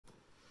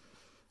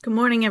Good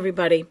morning,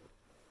 everybody.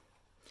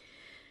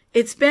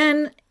 It's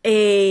been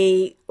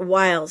a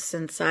while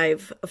since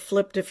I've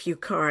flipped a few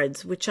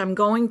cards, which I'm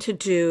going to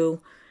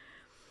do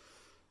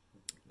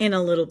in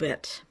a little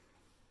bit.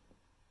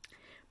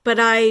 But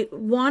I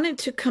wanted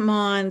to come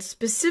on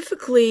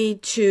specifically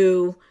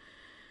to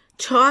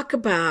talk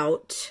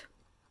about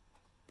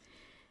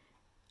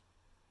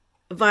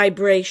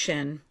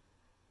vibration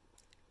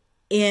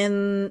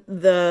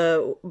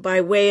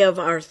by way of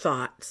our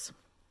thoughts.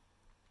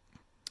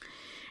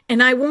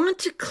 And I want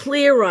to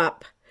clear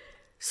up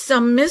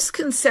some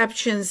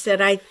misconceptions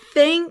that I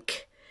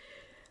think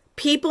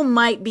people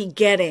might be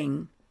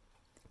getting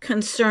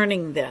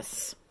concerning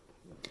this.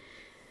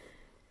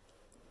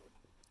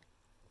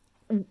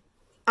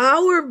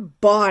 Our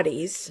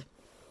bodies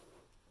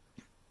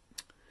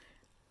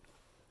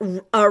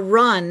are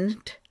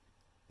run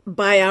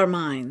by our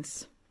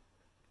minds.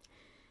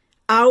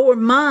 Our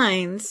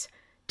minds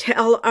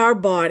tell our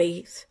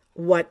bodies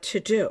what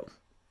to do.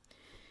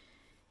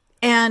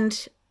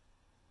 And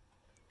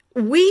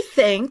we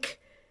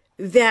think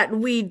that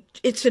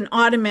it's an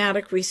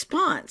automatic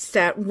response,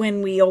 that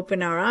when we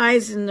open our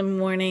eyes in the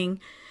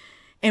morning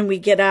and we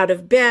get out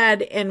of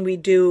bed and we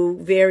do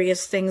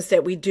various things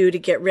that we do to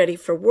get ready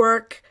for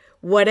work,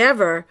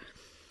 whatever,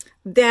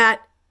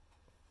 that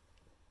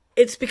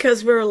it's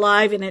because we're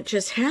alive and it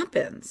just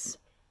happens.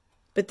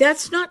 But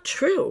that's not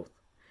true.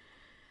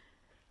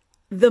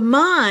 The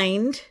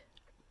mind,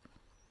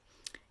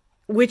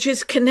 which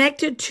is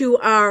connected to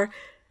our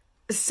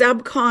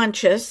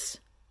subconscious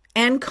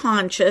and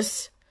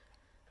conscious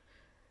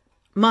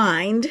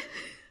mind,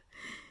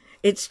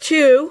 it's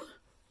two,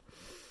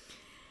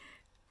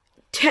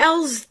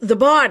 tells the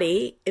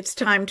body it's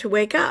time to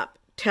wake up,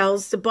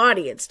 tells the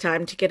body it's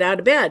time to get out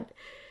of bed.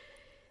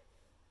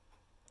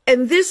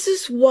 And this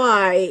is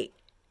why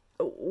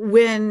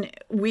when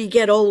we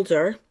get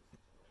older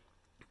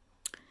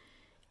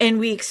and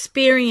we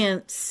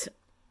experience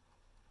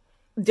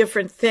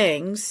different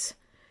things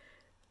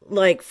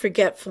like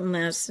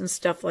forgetfulness and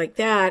stuff like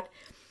that,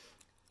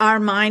 our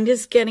mind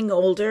is getting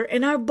older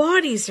and our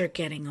bodies are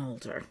getting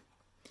older.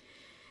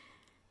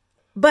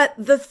 But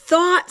the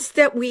thoughts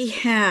that we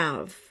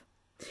have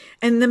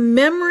and the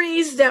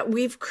memories that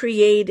we've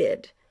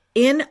created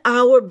in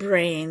our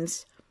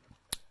brains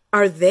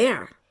are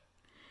there.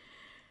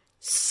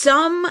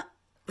 Some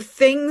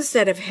things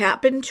that have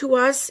happened to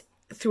us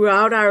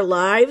throughout our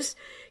lives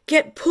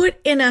get put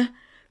in a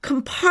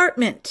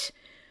compartment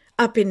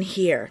up in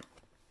here.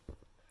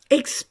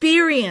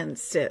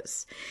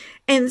 Experiences.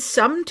 And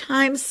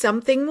sometimes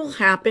something will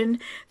happen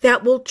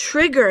that will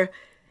trigger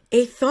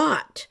a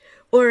thought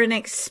or an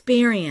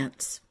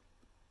experience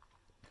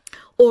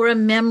or a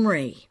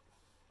memory.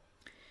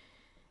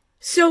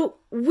 So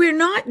we're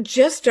not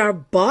just our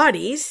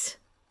bodies.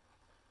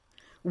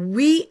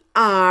 We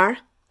are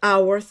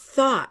our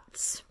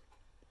thoughts.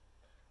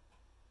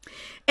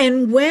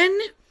 And when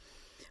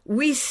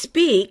we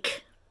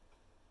speak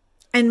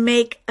and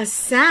make a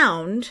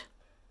sound,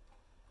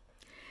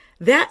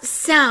 that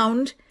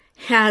sound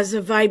has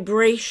a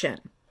vibration.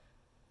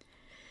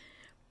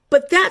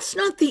 But that's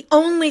not the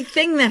only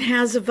thing that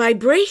has a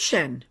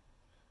vibration.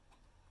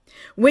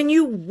 When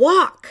you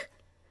walk,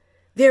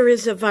 there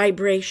is a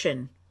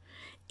vibration.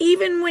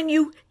 Even when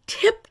you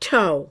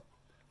tiptoe,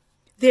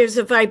 there's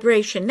a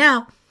vibration.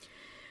 Now,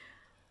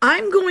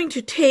 I'm going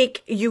to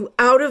take you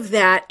out of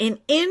that and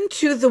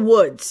into the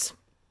woods.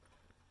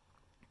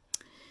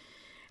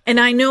 And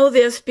I know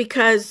this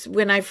because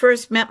when I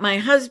first met my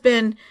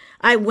husband,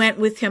 I went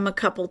with him a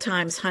couple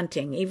times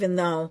hunting, even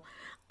though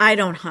I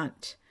don't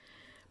hunt.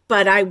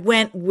 But I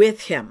went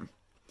with him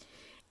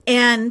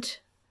and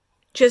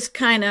just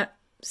kind of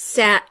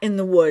sat in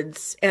the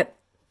woods at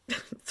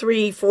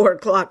 3, 4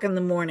 o'clock in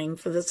the morning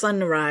for the sun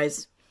to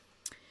rise.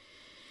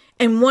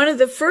 And one of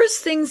the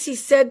first things he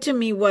said to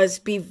me was,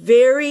 be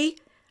very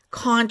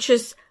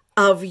conscious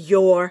of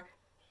your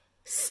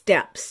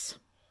steps.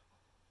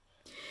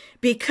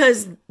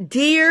 Because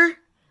deer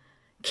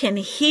can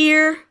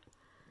hear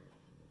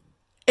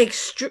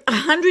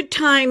 100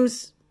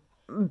 times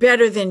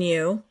better than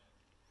you,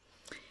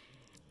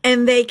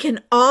 and they can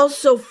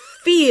also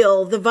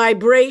feel the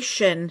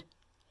vibration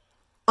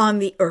on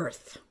the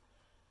earth.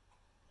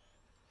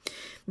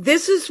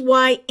 This is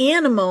why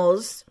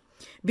animals,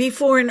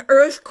 before an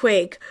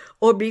earthquake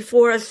or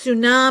before a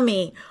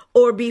tsunami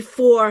or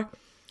before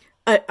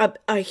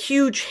a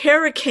huge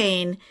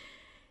hurricane,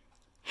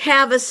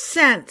 have a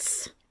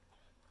sense.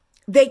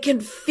 They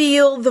can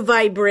feel the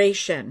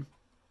vibration.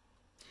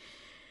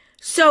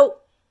 So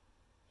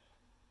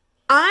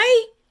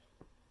I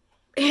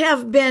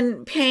have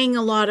been paying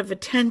a lot of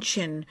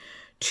attention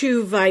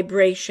to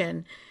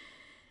vibration.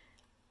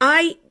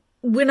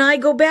 When I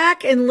go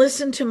back and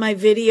listen to my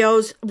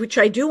videos, which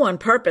I do on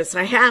purpose,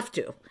 I have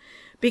to,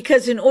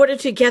 because in order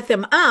to get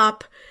them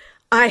up,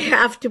 I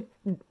have to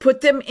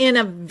put them in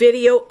a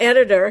video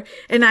editor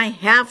and I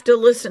have to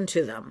listen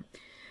to them.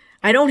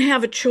 I don't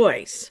have a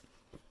choice.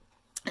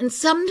 And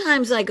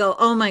sometimes I go,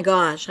 oh my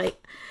gosh,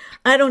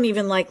 I don't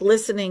even like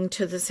listening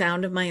to the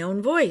sound of my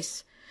own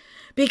voice,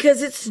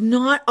 because it's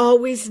not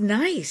always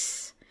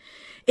nice.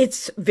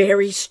 It's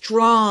very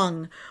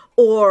strong,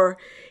 or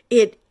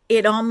it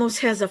almost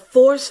has a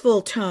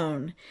forceful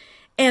tone.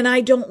 And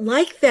I don't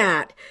like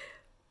that.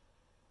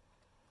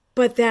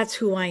 But that's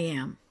who I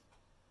am.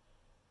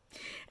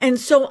 And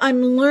so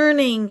I'm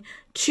learning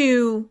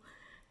to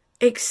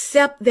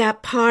accept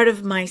that part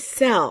of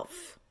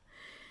myself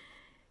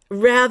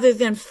rather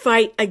than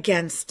fight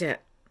against it.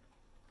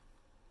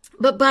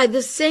 But by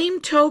the same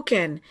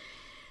token,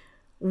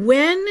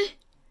 when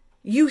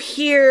you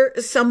hear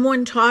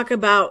someone talk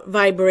about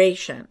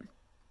vibration,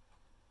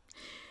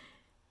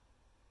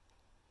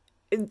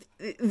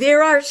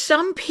 there are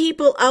some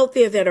people out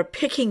there that are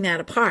picking that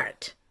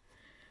apart.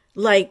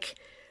 Like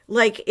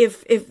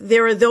if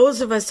there are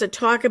those of us that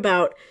talk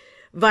about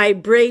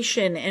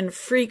vibration and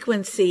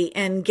frequency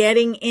and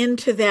getting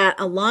into that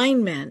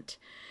alignment,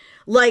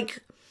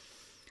 like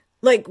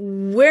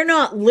we're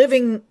not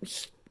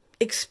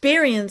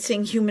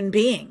experiencing human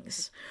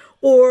beings,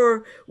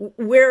 or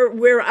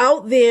we're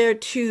out there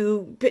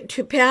to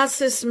pass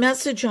this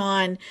message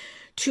on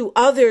to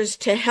others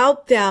to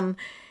help them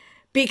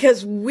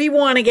because we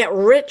want to get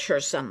rich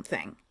or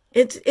something.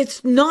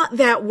 It's not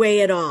that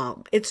way at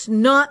all. It's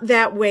not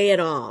that way at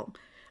all.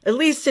 At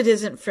least it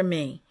isn't for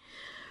me.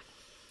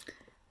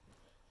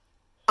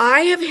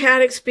 I have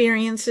had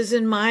experiences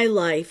in my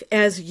life,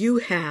 as you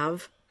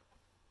have,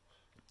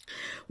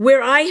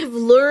 where I have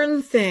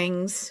learned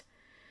things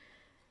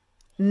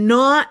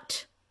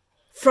not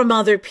from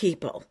other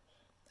people.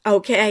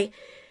 Okay?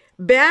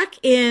 Back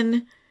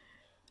in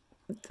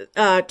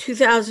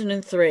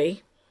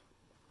 2003,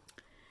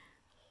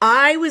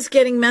 I was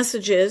getting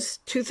messages,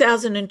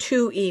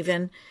 2002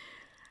 even,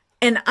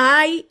 and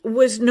I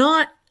was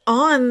not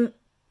on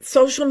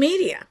social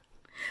media.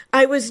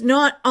 I was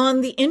not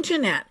on the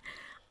internet.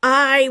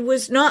 I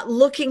was not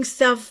looking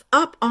stuff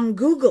up on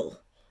Google.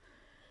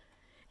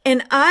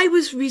 And I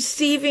was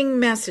receiving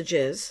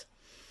messages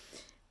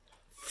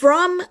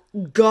from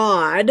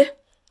God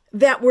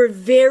that were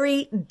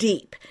very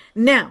deep.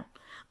 Now,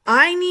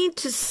 I need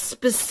to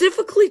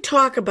specifically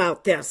talk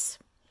about this,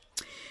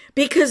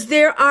 because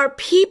there are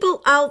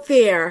people out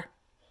there,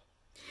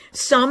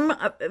 some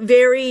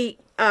very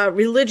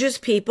religious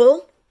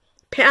people,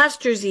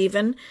 pastors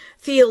even,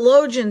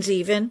 theologians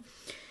even,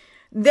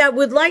 that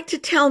would like to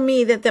tell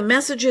me that the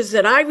messages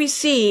that I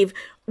receive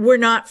were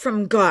not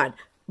from God.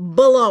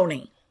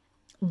 Baloney.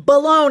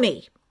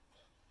 Baloney.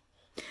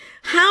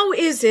 How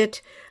is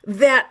it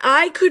that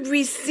I could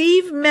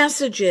receive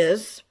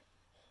messages,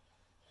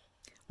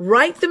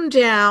 write them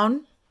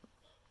down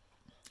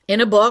in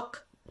a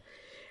book,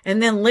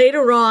 and then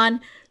later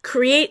on,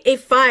 create a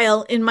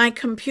file in my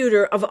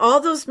computer of all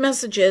those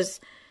messages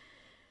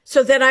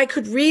so that I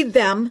could read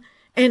them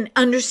and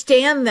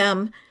understand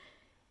them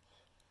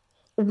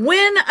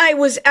when I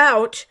was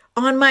out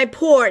on my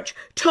porch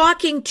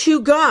talking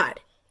to God?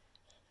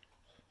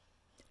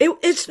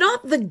 It's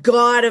not the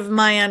God of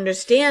my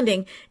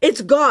understanding.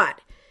 It's God.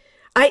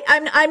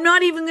 I'm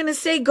not even going to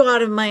say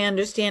God of my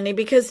understanding,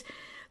 because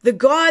the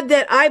God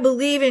that I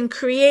believe in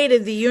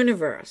created the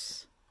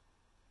universe.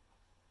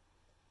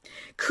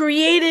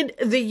 Created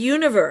the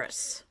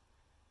universe.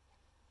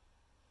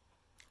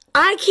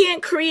 I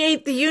can't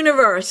create the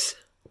universe,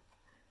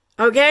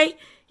 okay?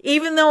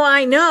 Even though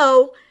I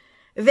know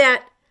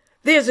that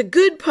there's a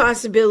good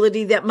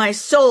possibility that my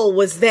soul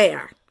was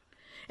there,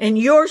 and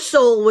your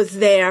soul was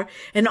there,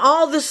 and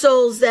all the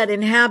souls that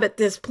inhabit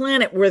this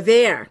planet were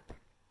there.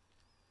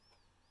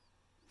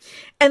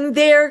 And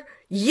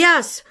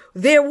yes,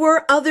 there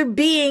were other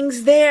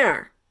beings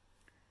there.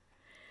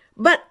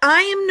 But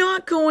I am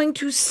not going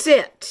to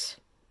sit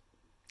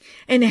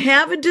and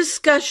have a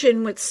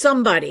discussion with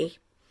somebody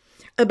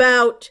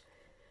about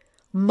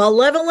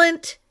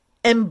malevolent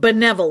and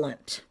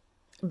benevolent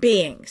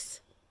beings.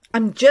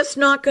 I'm just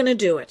not going to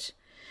do it.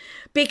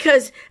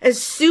 Because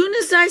as soon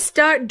as I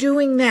start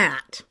doing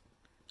that,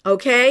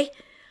 okay,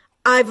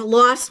 I've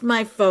lost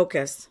my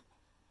focus.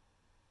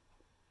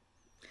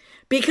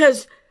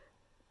 Because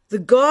the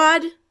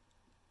God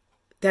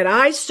that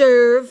I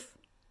serve,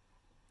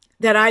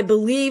 that I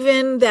believe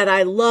in, that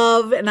I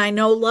love, and I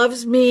know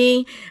loves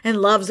me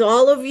and loves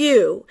all of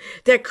you,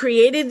 that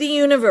created the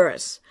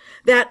universe,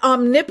 that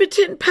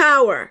omnipotent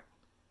power,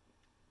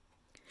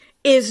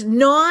 is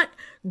not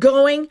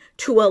going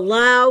to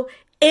allow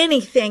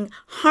anything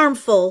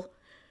harmful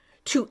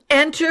to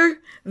enter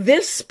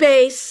this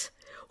space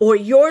or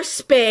your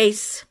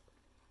space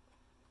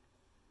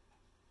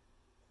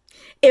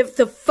if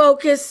the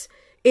focus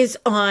is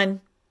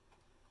on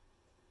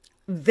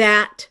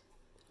that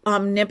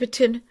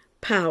omnipotent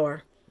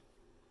power,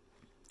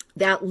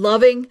 that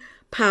loving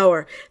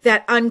power,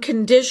 that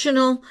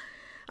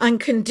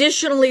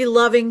unconditionally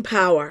loving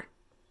power.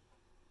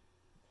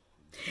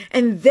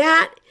 And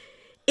that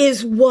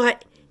is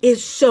what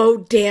is so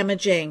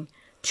damaging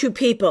to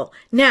people.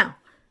 Now,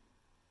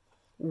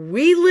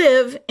 we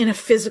live in a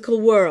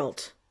physical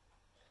world.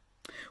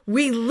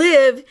 We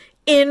live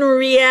in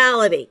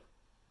reality.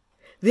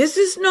 This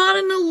is not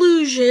an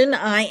illusion.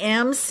 I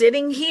am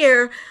sitting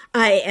here.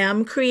 I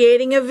am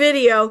creating a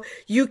video.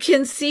 You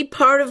can see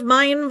part of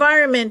my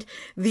environment.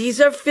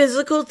 These are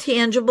physical,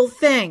 tangible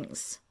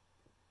things.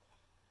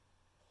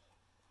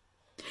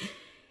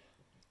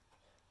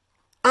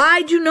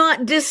 I do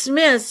not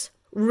dismiss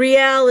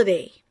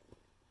reality.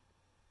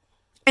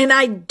 And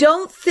I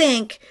don't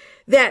think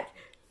that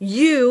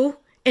you,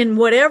 and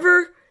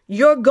whatever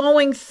you're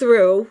going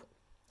through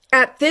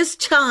at this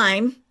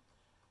time,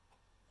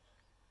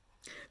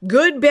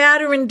 good,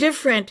 bad, or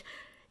indifferent,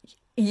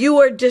 you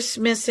are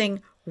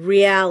dismissing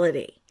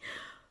reality.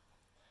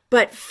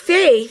 But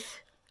faith,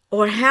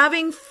 or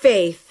having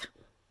faith,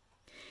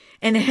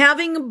 and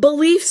having a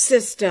belief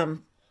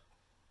system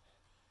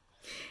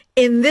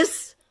in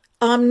this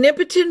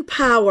omnipotent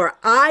power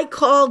I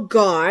call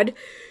God,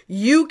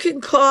 you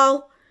can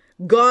call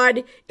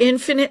God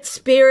infinite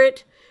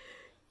spirit,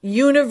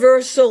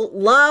 universal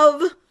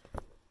love,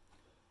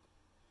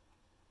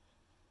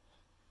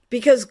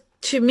 because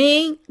to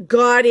me,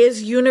 God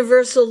is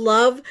universal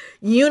love,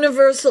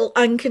 universal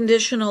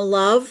unconditional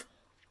love.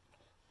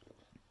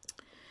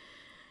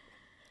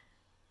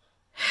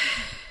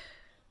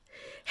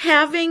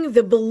 Having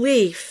the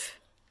belief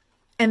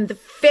and the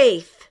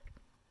faith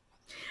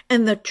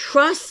and the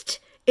trust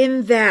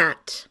in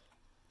that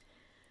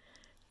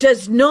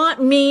does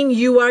not mean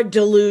you are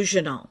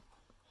delusional.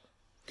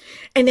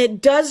 And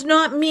it does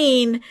not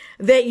mean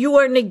that you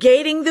are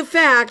negating the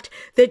fact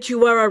that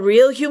you are a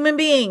real human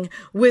being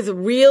with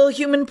real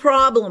human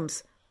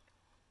problems,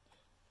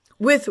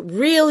 with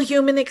real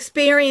human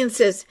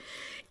experiences,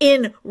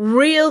 in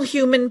real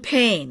human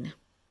pain.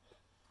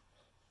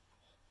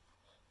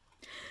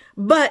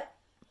 But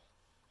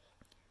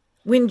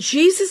when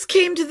Jesus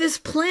came to this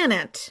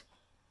planet,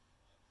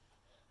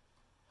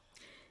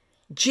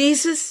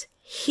 Jesus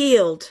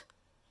healed.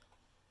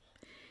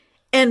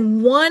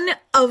 And one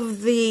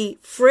of the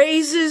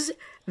phrases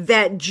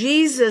that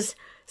Jesus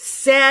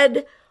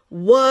said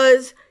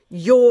was,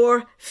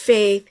 "Your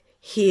faith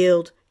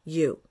healed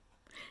you."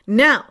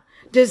 Now,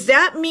 does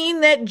that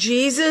mean that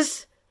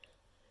Jesus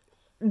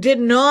did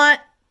not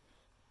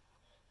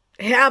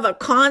have a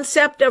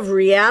concept of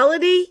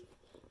reality?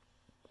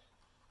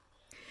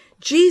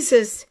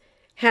 Jesus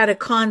had a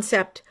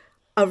concept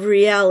of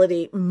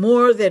reality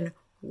more than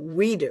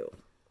we do.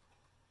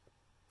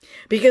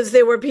 Because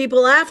there were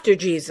people after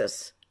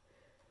Jesus.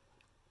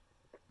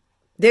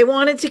 They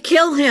wanted to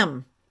kill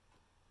him.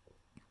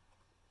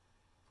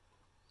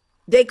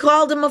 They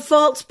called him a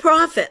false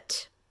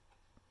prophet.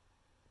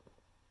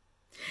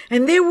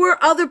 And there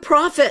were other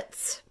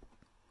prophets.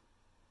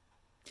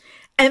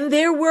 And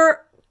there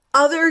were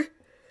other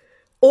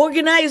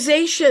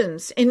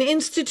organizations and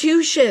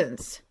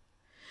institutions.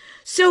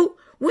 So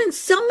when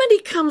somebody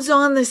comes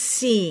on the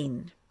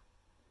scene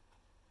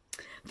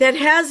that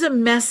has a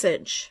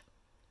message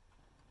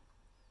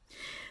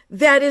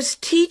that is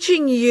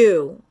teaching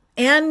you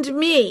and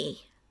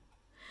me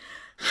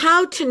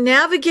how to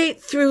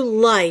navigate through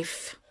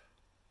life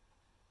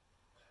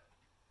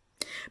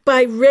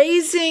by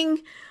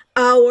raising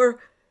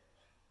our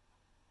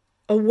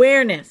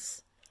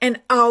awareness and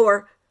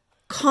our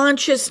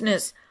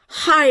consciousness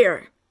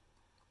higher,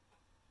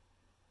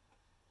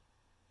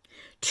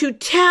 to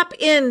tap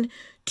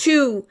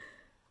into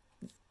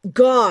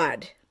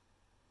God,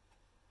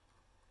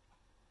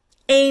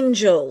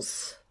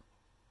 angels,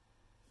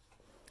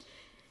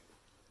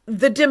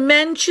 the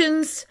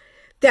dimensions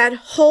that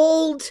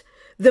hold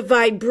the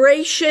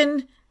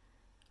vibration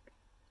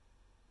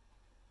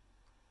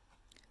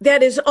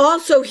that is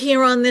also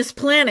here on this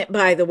planet,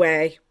 by the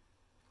way.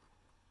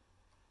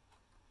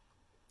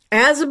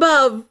 As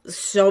above,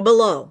 so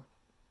below.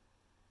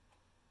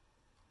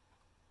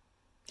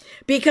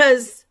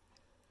 Because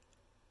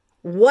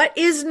what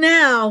is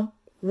now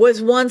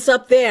was once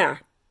up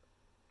there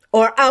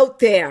or out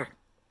there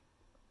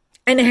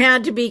and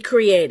had to be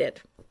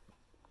created.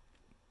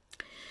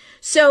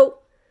 So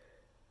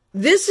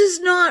this is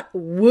not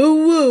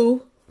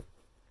woo-woo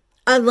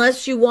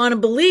unless you want to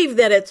believe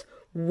that it's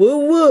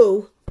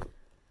woo-woo.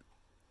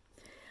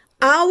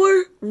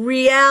 Our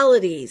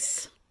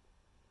realities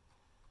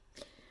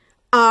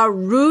are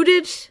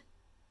rooted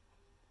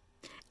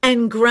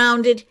and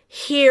grounded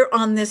here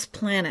on this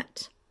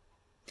planet.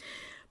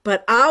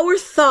 But our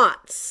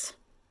thoughts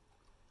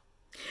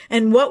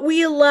and what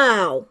we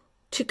allow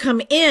to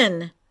come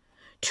in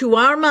to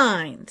our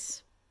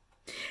minds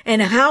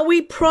and how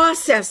we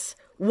process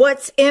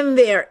what's in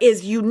there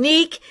is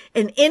unique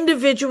and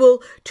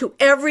individual to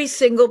every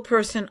single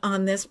person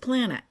on this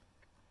planet.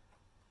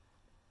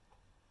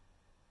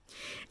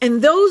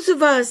 And those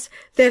of us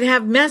that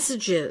have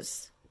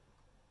messages,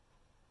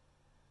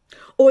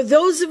 or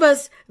those of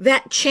us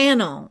that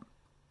channel,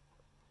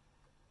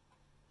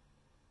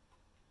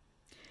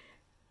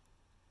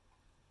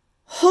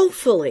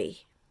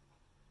 hopefully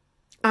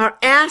are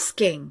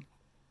asking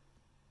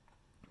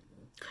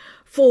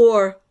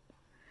for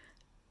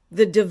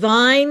the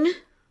divine,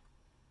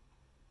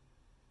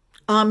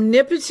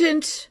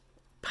 omnipotent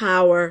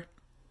power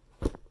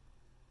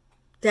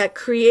that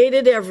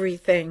created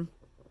everything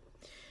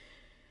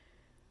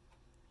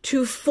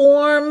to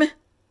form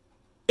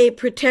a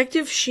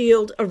protective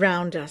shield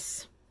around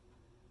us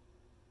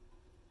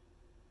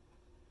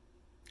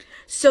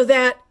so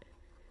that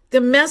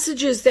the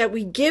messages that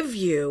we give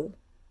you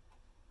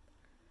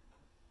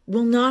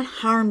will not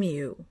harm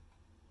you.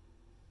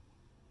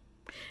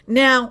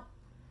 Now,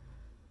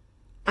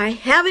 I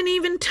haven't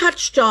even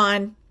touched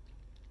on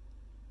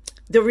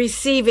the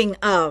receiving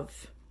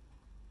of.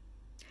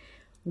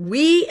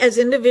 We as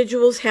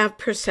individuals have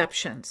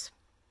perceptions.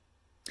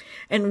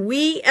 And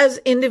we as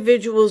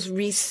individuals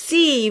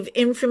receive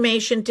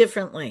information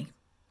differently.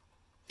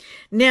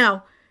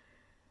 Now,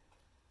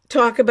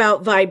 talk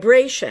about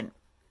vibration.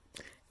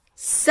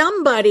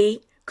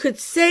 Somebody could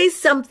say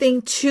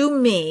something to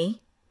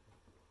me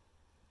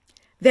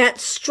that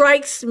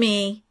strikes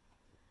me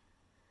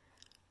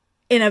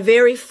in a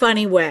very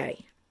funny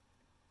way.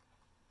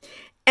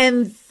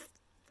 And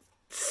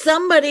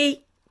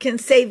somebody can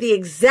say the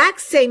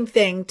exact same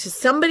thing to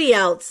somebody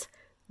else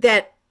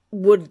that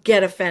would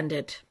get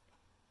offended.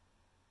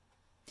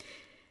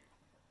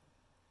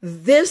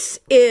 This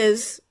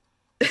is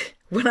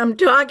what I'm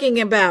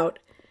talking about.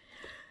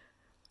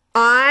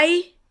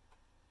 I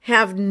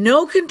have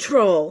no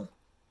control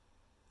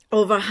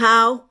over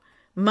how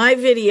my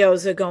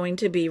videos are going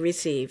to be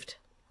received.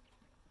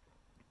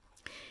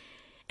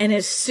 And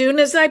as soon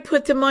as I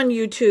put them on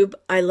YouTube,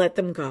 I let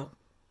them go.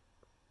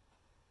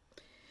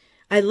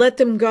 I let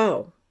them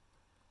go.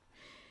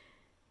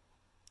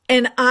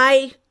 And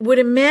I would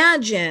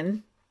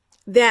imagine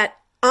that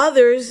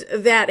others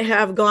that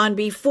have gone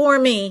before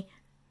me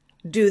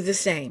do the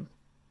same.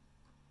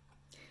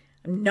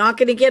 I'm not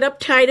going to get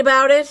uptight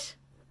about it.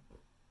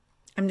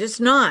 I'm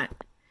just not.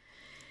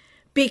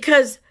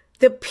 Because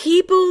the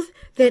people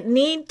that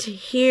need to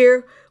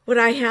hear what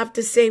I have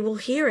to say will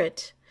hear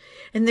it.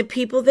 And the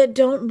people that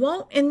don't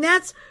won't. And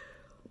that's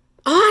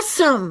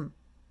awesome.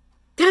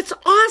 That's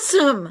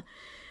awesome.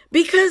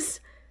 Because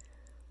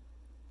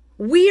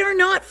we are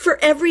not for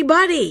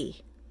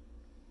everybody.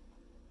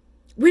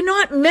 We're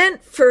not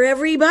meant for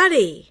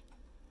everybody.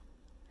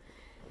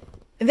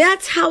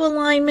 That's how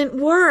alignment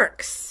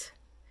works.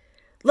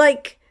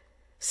 Like,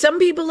 some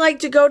people like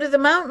to go to the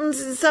mountains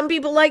and some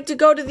people like to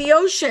go to the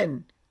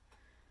ocean.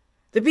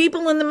 The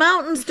people in the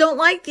mountains don't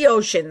like the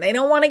ocean. They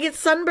don't want to get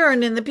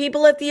sunburned, and the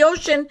people at the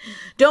ocean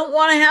don't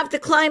want to have to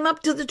climb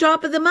up to the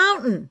top of the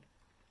mountain.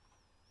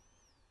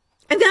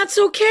 And that's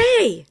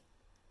okay.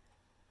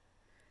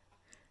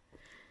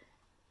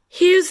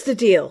 Here's the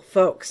deal,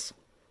 folks.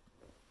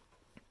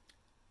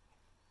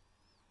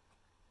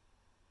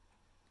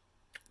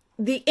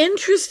 The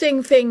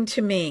interesting thing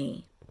to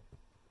me,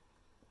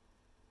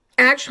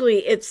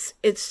 actually, it's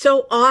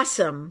so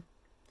awesome.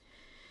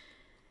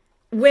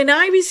 When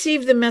I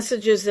received the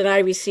messages that I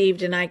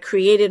received and I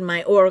created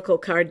my Oracle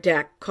card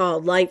deck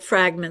called Light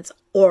Fragments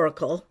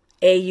Oracle,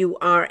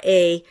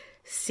 Auracle,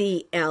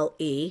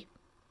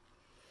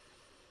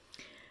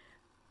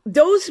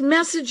 those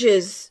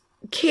messages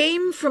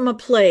came from a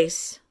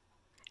place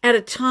at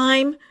a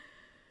time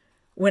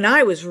when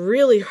I was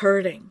really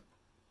hurting.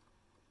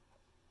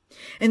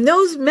 And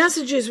those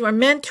messages were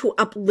meant to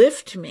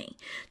uplift me,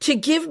 to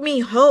give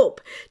me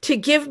hope, to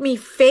give me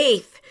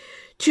faith,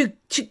 to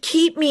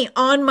keep me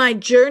on my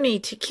journey,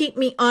 to keep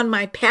me on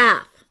my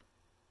path.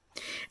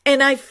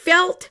 And I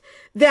felt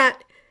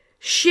that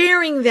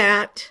sharing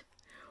that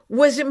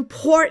was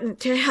important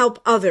to help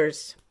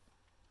others.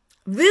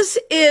 This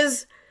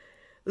is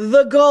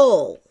the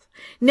goal.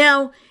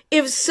 Now,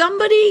 if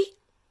somebody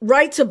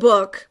writes a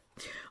book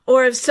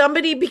or if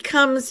somebody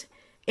becomes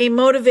a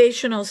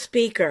motivational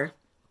speaker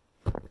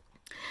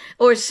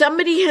or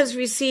somebody has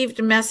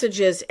received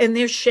messages and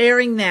they're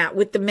sharing that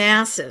with the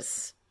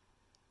masses,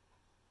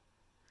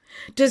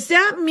 does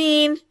that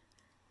mean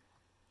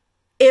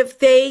if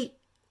they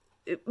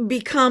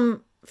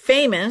become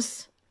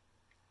famous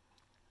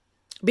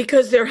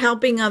because they're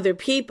helping other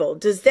people,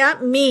 does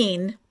that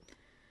mean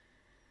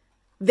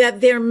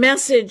that their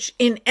message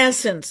in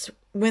essence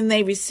when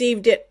they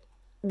received it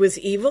was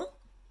evil?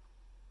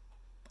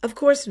 Of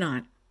course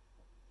not.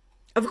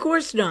 Of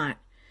course not.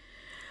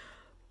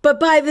 But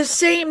by the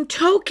same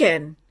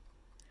token,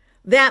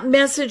 that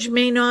message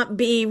may not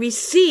be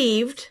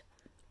received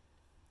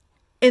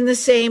in the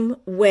same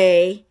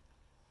way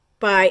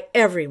by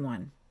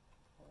everyone.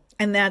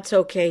 And that's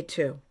okay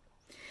too.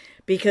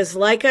 Because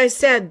like I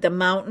said, the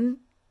mountain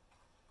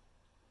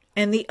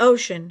and the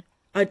ocean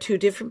are two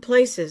different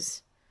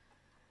places.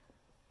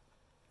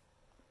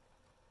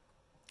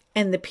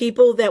 And the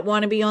people that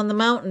want to be on the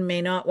mountain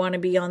may not want to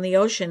be on the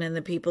ocean, and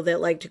the people that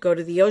like to go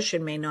to the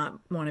ocean may not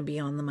want to be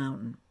on the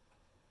mountain.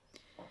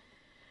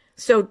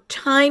 So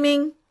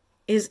timing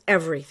is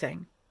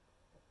everything.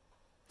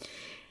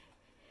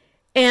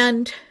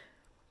 And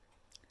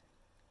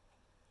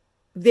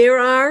there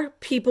are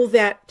people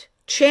that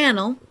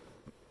channel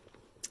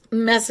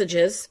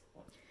messages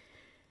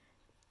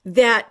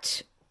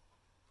that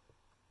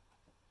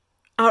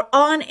are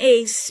on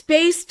a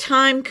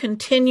space-time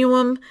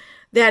continuum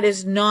that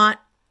is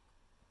not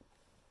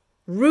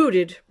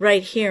rooted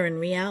right here in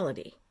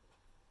reality.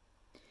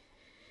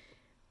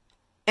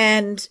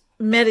 And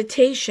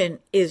meditation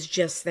is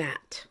just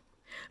that.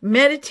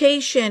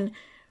 Meditation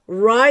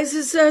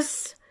rises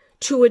us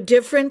to a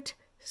different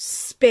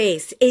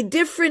space, a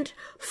different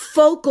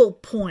focal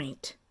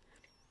point.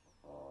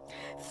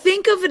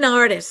 Think of an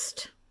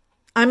artist.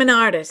 I'm an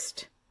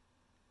artist.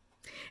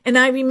 And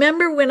I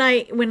remember when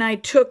I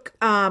took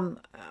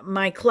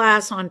my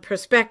class on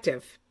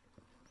perspective,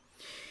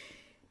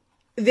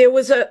 there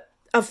was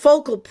a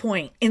focal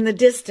point in the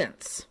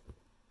distance.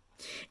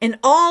 And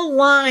all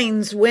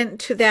lines went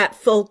to that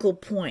focal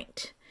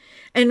point.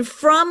 And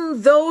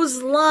from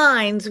those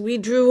lines, we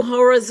drew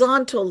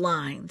horizontal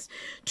lines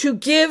to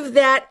give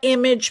that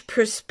image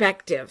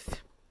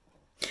perspective.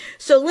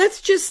 So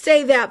let's just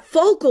say that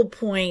focal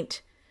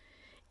point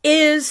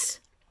is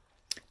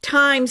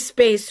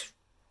time-space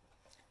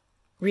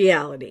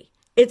reality.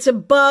 It's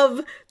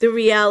above the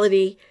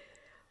reality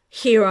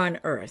here on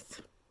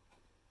Earth.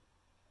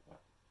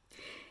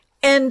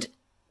 And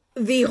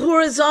the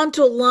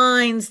horizontal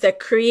lines that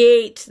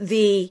create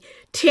the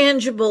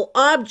tangible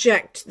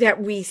object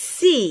that we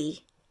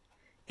see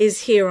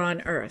is here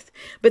on Earth.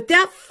 But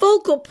that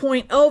focal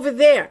point over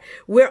there,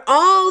 where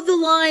all the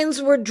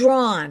lines were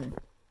drawn,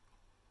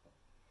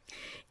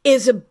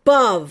 is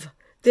above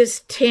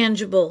this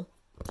tangible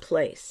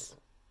place,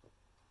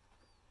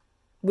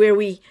 where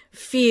we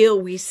feel,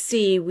 we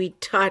see, we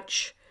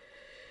touch,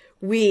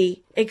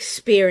 we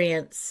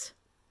experience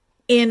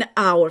in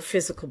our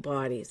physical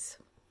bodies.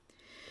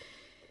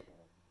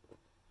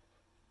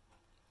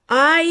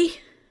 I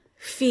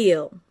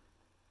feel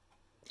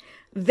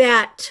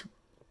that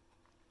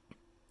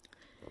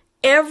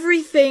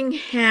everything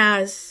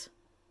has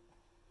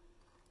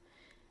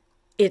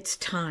its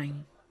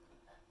time.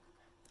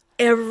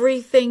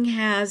 Everything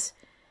has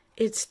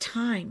its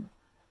time.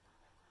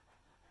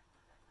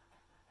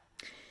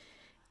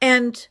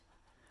 And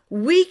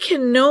we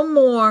can no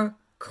more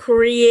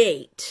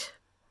create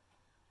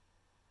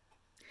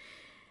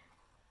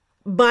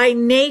by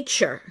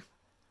nature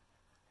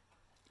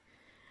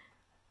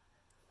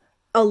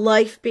a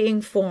life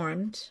being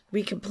formed.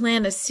 We can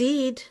plant a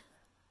seed,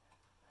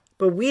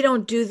 but we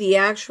don't do the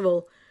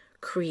actual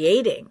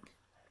creating.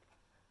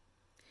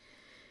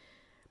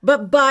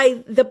 But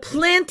by the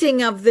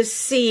planting of the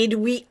seed,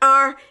 we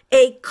are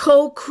a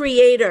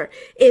co-creator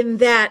in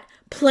that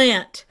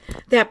plant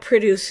that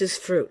produces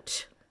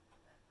fruit.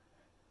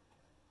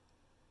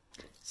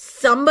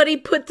 Somebody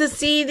put the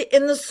seed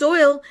in the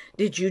soil.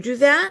 Did you do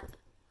that?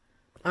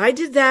 I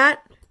did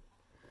that.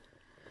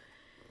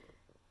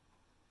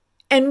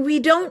 And we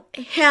don't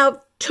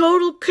have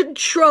total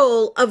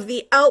control of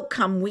the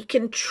outcome. We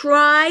can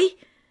try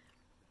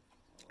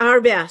our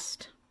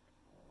best.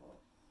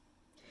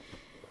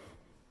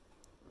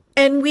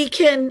 And we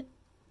can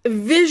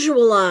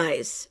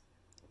visualize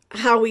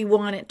how we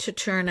want it to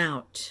turn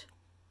out.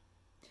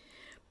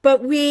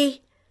 But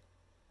we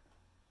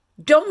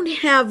don't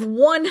have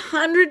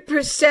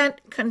 100%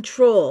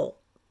 control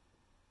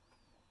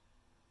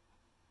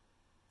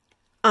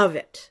of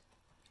it.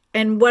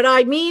 And what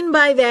I mean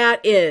by that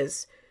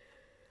is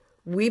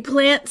we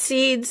plant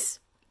seeds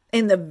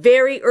in the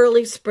very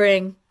early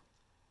spring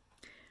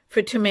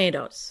for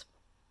tomatoes.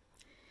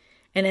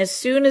 And as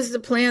soon as the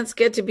plants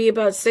get to be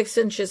about 6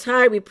 inches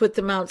high, we put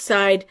them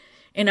outside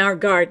in our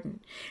garden.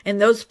 And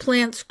those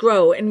plants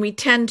grow and we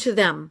tend to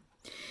them.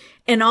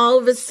 And all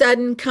of a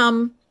sudden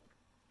come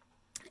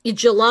in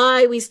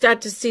July, we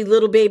start to see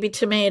little baby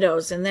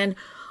tomatoes. And then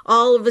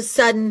all of a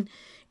sudden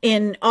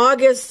in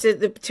August,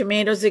 the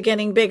tomatoes are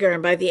getting bigger.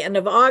 And by the end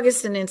of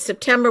August and in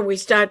September, we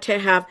start to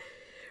have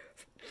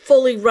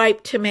fully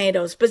ripe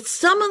tomatoes. But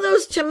some of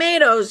those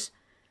tomatoes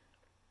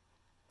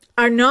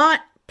are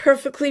not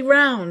perfectly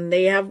round.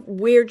 They have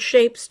weird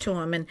shapes to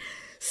them. And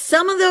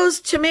some of those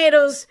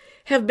tomatoes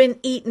have been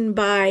eaten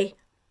by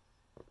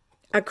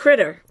a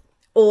critter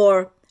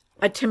or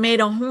a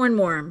tomato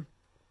hornworm.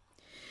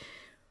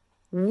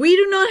 We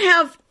do not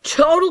have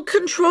total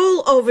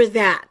control over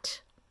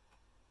that.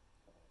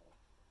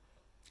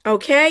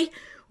 Okay?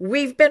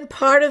 We've been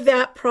part of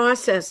that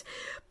process.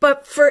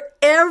 But for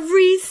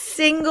every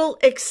single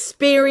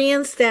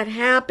experience that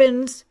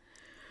happens,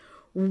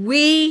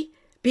 we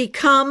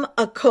become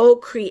a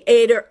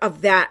co-creator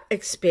of that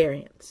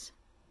experience.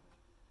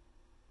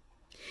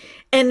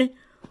 And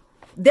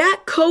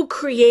that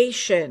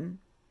co-creation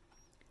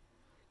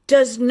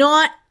does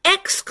not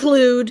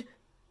exclude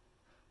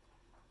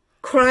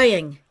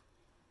crying.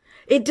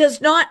 It does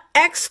not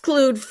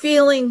exclude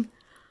feeling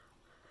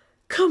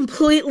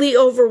completely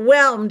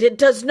overwhelmed. It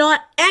does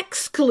not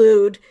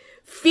exclude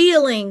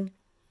feeling,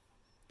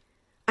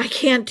 I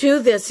can't do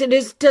this.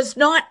 Does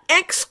not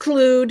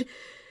exclude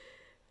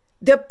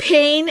the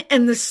pain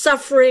and the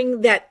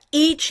suffering that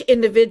each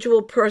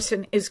individual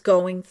person is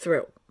going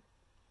through.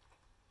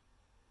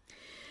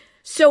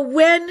 So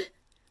when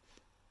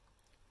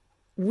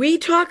we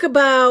talk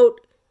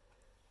about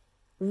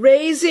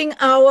raising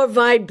our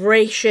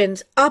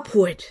vibrations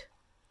upward,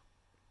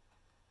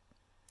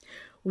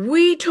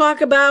 we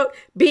talk about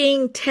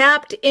being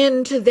tapped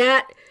into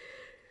that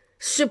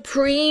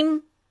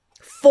supreme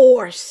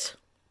force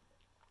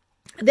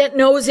that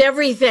knows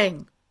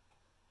everything.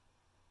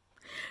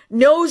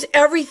 knows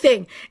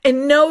everything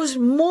and knows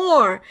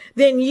more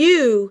than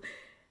you,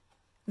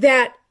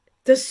 that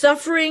the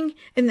suffering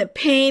and the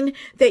pain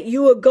that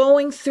you are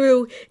going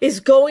through is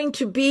going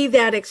to be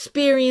that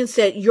experience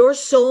that your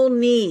soul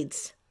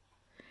needs.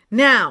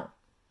 Now,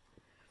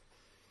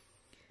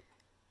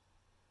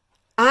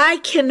 I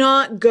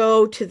cannot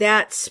go to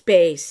that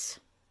space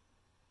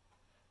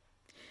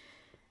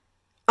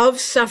of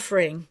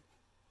suffering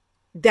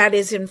that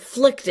is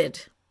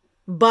inflicted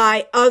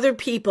by other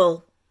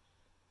people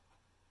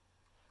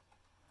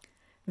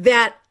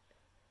that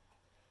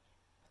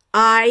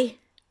I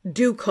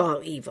do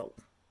call evil.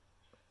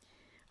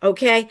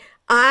 Okay?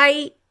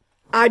 I'm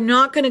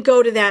not going to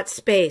go to that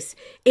space.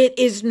 It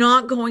is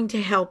not going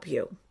to help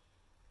you.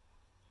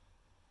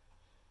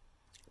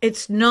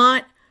 It's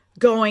not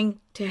going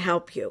to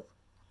help you.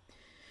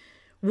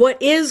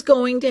 What is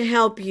going to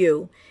help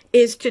you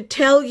is to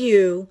tell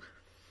you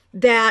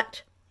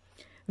that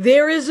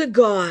there is a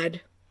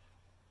God,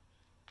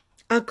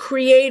 a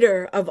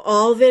creator of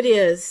all that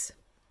is,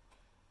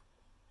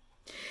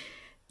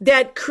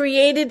 that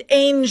created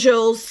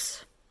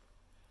angels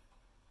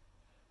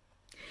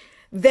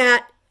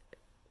that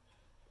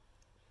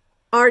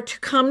are to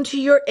come to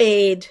your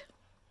aid,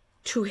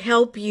 to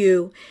help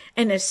you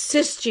and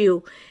assist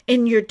you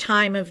in your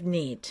time of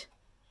need.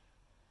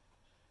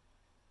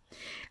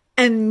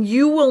 And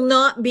you will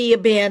not be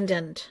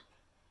abandoned.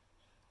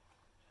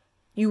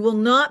 You will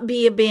not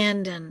be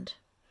abandoned.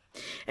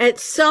 At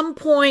some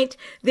point,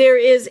 there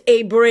is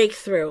a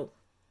breakthrough.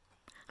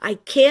 I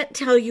can't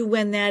tell you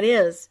when that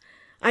is.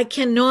 I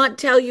cannot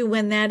tell you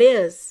when that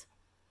is.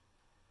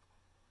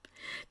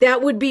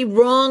 That would be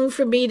wrong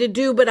for me to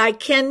do, but I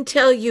can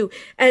tell you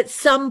at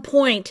some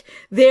point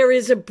there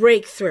is a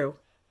breakthrough.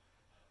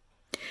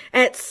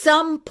 At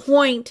some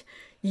point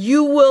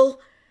you will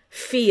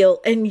feel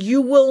and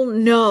you will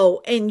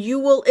know and you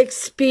will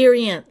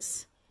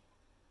experience.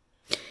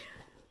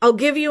 I'll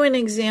give you an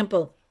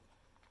example.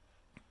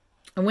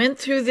 I went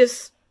through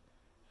this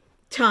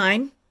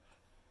time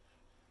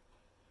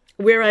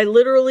where I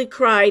literally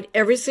cried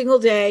every single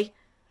day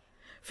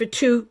for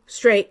 2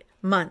 straight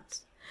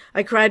months.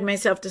 I cried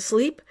myself to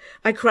sleep.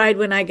 I cried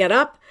when I got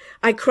up.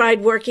 I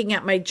cried working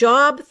at my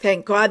job.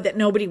 Thank God that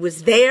nobody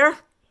was there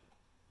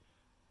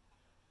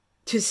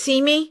to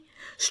see me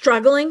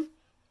struggling.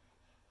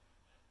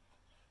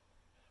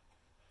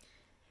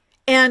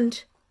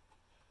 And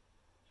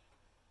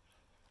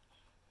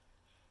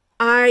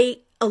I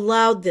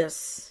allowed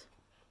this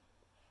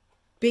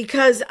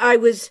because I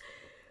was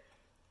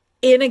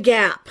in a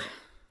gap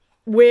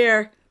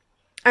where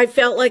I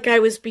felt like I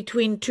was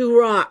between 2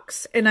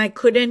 rocks and I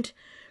couldn't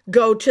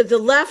go to the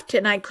left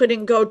and I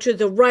couldn't go to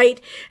the right,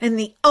 and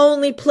the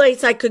only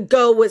place I could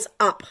go was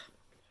up.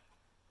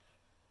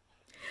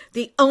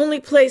 The only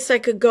place I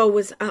could go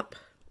was up.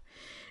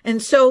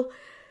 And so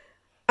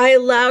I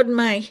allowed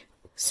my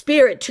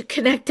spirit to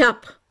connect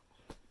up.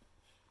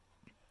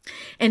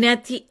 And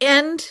at the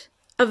end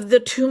of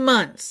the 2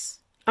 months,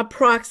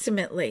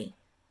 approximately,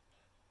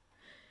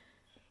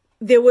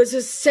 there was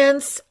a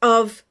sense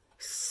of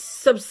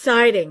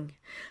subsiding.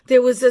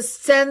 There was a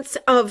sense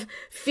of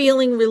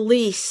feeling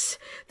release.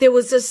 There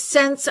was a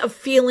sense of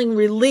feeling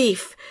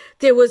relief.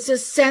 There was a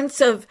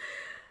sense of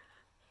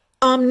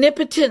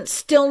omnipotent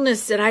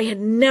stillness that I had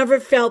never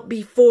felt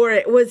before.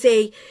 It was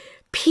a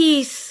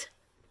peace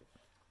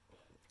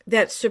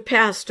that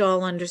surpassed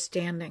all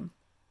understanding.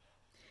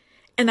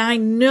 And I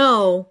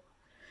know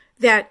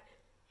that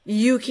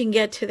you can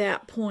get to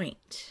that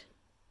point.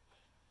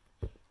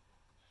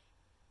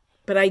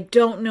 But I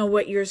don't know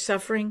what you're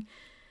suffering.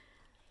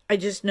 I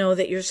just know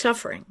that you're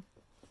suffering.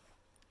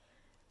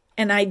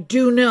 And I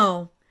do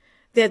know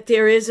that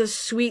there is a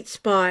sweet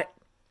spot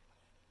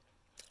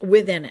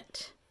within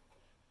it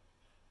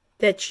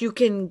that you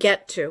can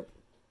get to.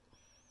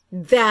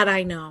 That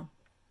I know.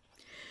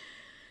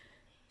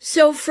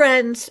 So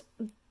friends,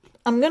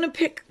 I'm going to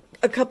pick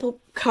a couple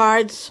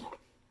cards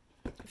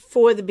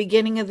for the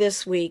beginning of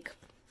this week.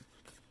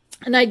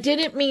 And I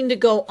didn't mean to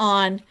go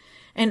on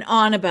and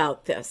on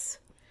about this.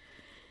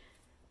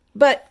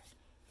 But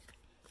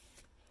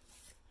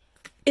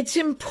it's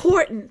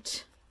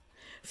important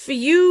for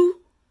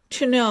you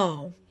to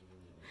know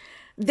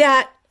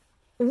that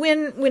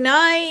when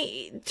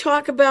I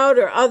talk about,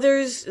 or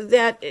others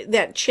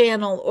that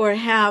channel or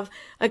have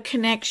a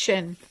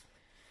connection,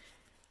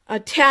 a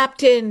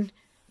tapped in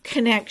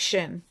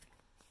connection,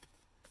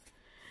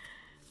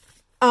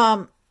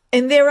 and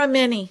there are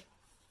many,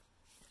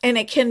 and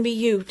it can be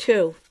you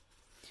too.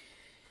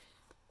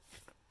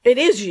 It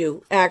is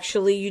you,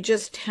 actually. You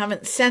just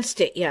haven't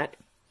sensed it yet.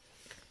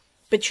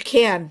 But you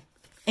can,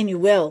 and you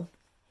will.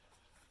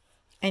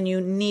 And you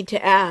need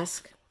to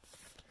ask.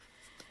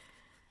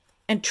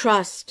 And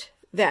trust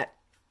that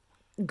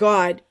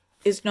God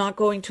is not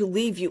going to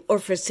leave you or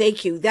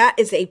forsake you. That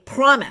is a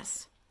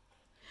promise.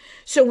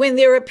 So when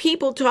there are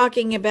people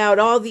talking about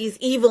all these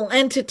evil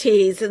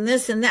entities and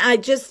this and that,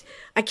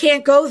 I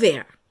can't go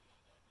there.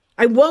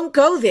 I won't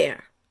go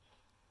there.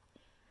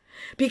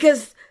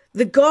 Because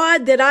the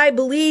God that I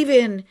believe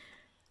in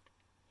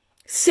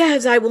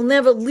says, I will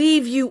never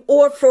leave you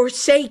or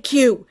forsake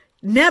you.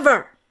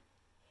 Never.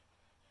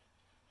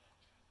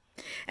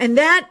 And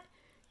that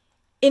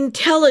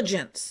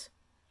intelligence,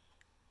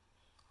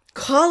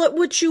 call it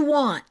what you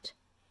want,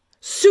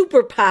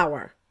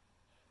 superpower,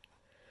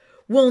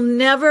 will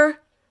never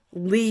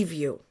leave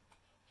you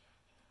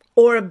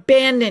or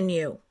abandon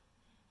you,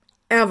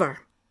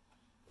 ever.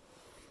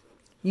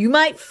 You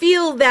might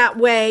feel that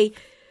way,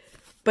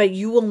 but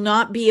you will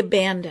not be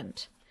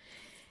abandoned.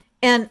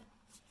 And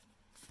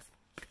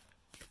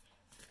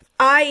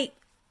I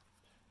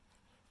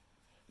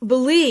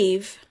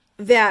believe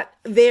that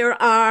we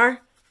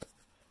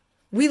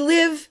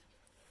live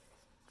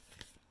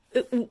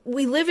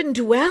in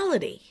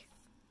duality.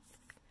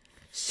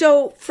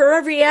 So for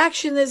every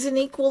action, there's an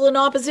equal and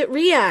opposite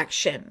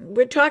reaction.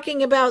 We're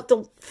talking about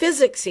the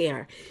physics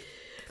here.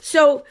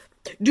 So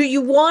do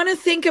you want to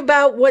think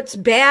about what's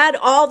bad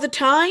all the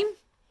time?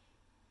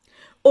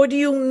 Or do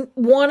you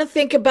want to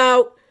think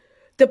about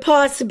the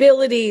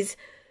possibilities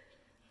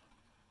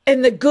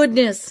and the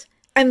goodness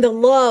and the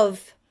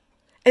love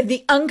and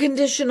the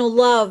unconditional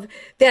love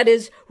that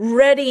is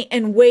ready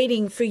and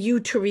waiting for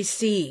you to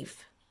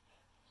receive?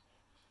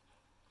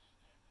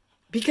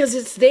 Because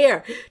it's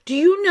there. Do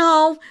you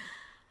know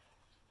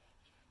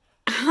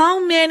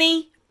how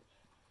many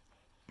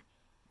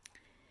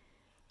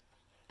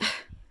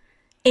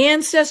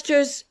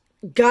ancestors,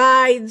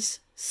 guides,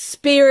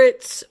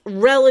 spirits,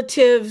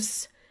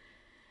 relatives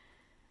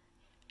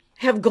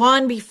have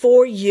gone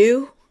before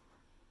you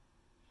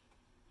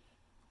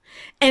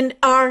and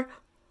are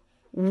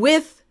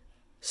with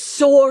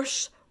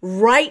Source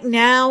right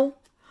now,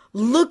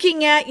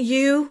 looking at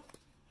you,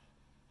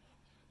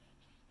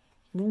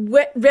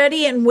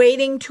 ready and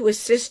waiting to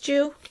assist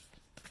you?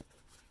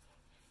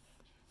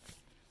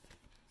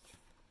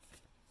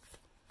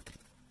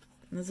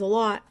 There's a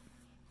lot.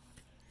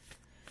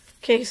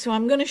 Okay, so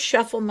I'm going to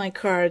shuffle my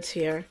cards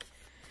here.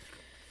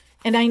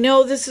 And I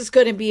know this is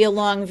going to be a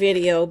long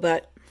video,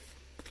 but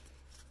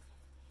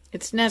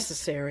it's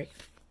necessary.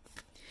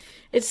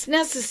 It's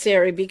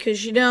necessary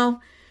because, you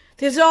know,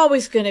 there's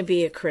always going to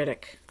be a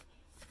critic.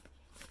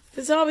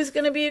 There's always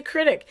going to be a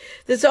critic.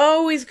 There's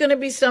always going to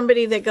be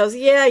somebody that goes,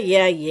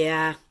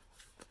 yeah,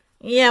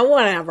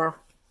 whatever.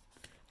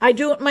 I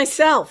do it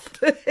myself.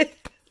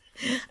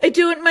 I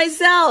do it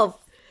myself.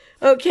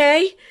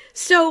 Okay?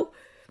 So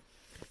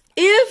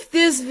if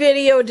this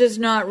video does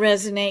not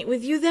resonate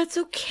with you, that's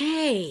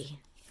okay.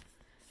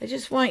 I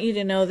just want you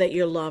to know that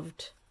you're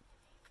loved.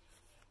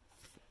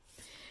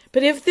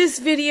 But if this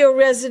video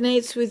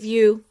resonates with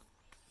you,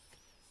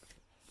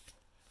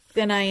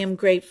 then I am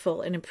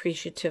grateful and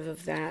appreciative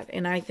of that.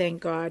 And I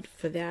thank God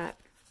for that.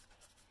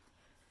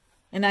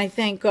 And I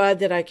thank God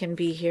that I can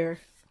be here.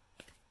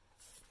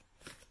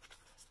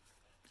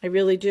 I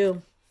really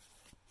do.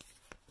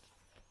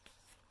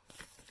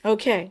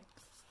 Okay.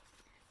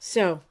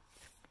 So,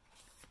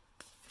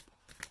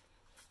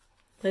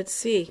 let's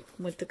see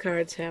what the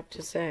cards have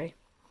to say.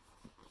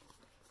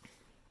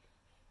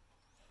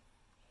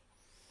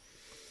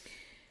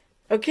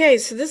 Okay,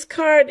 so this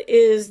card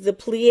is the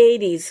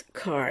Pleiades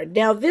card.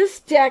 Now,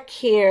 this deck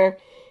here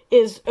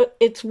is,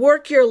 it's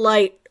Work Your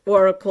Light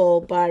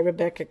Oracle by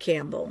Rebecca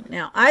Campbell.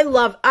 Now,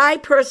 I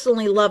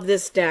personally love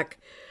this deck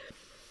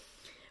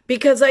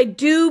because I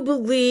do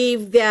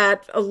believe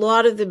that a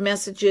lot of the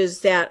messages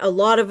that a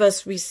lot of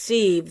us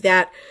receive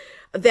that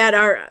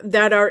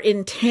are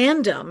in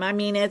tandem. I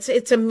mean,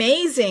 it's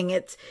amazing.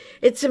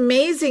 It's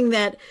amazing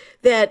that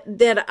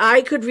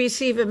I could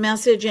receive a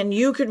message and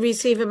you could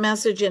receive a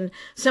message and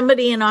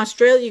somebody in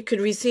Australia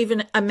could receive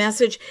a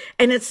message,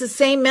 and it's the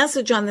same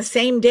message on the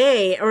same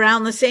day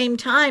around the same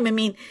time. I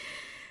mean,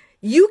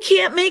 you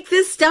can't make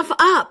this stuff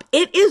up.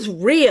 It is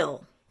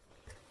real.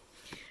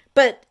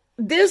 But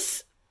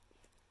this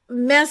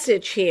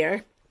message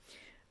here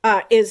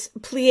is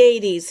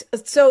Pleiades.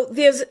 So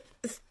there's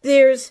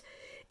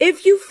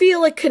if you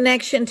feel a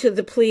connection to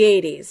the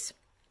Pleiades,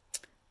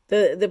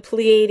 the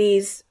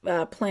Pleiades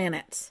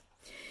planets,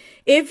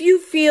 if you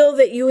feel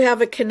that you have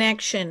a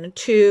connection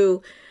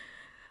to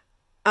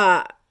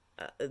the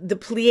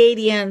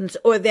Pleiadians,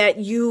 or that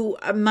you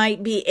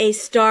might be a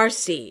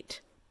starseed,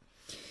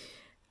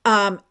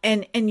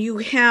 and you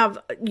have,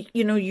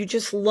 you know, you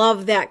just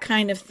love that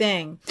kind of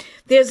thing,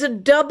 there's a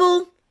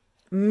double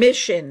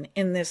mission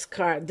in this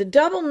card. The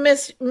double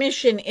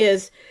mission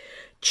is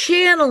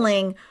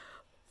channeling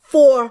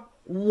for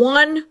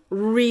one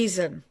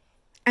reason,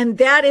 and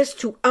that is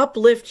to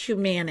uplift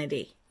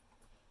humanity.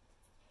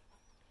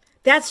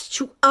 That's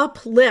to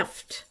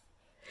uplift.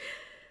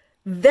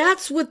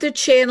 That's what the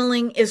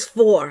channeling is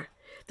for.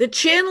 The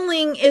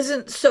channeling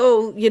isn't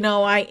so,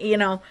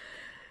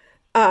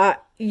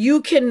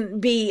 you can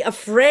be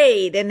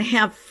afraid and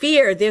have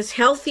fear. There's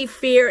healthy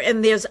fear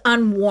and there's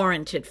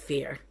unwarranted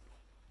fear.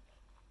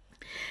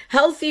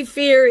 Healthy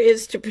fear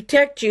is to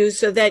protect you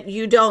so that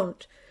you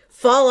don't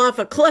fall off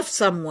a cliff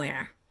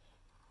somewhere.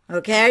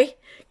 Okay?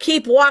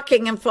 Keep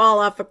walking and fall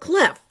off a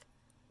cliff.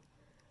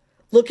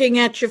 Looking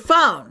at your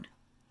phone.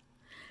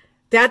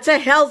 That's a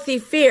healthy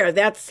fear.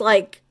 That's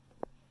like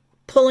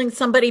pulling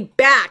somebody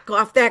back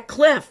off that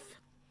cliff.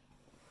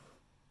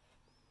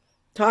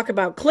 Talk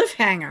about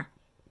cliffhanger,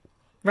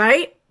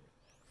 right?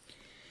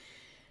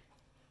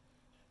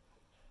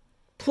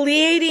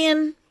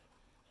 Pleiadian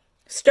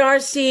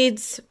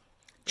starseeds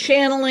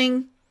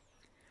channeling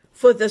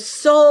for the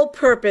sole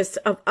purpose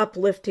of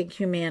uplifting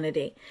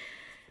humanity.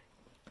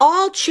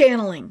 All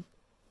channeling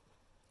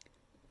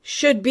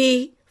should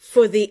be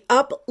for the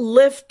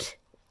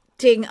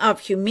uplifting of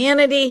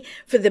humanity,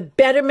 for the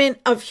betterment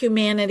of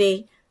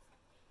humanity,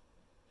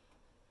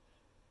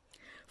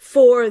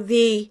 for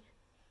the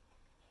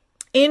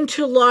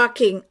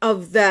interlocking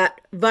of that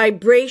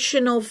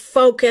vibrational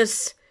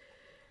focus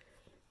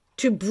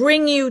to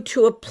bring you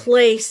to a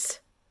place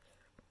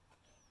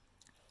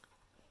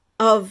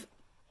of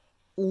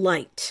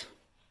light.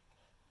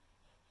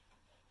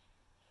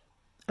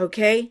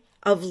 Okay?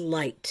 Of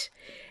light.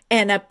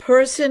 And a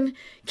person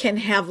can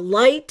have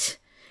light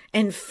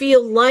and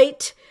feel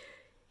light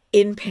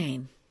in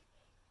pain.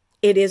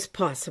 It is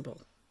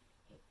possible.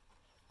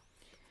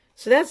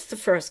 So that's the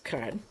first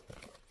card.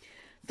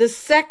 The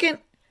second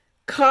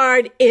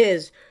card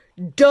is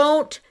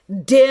don't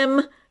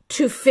dim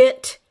to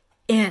fit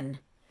in.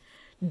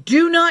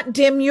 Do not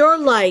dim your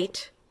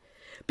light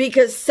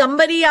because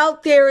somebody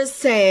out there is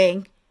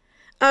saying,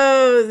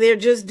 oh, they're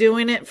just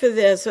doing it for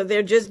this, or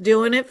they're just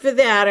doing it for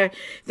that, or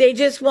they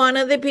just want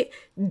other people.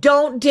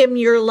 Don't dim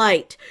your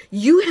light.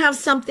 You have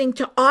something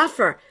to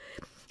offer.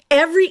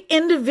 Every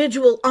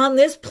individual on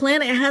this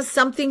planet has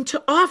something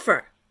to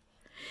offer.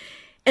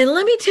 And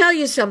let me tell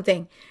you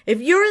something. If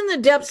you're in the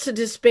depths of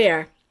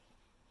despair,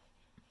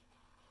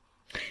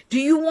 do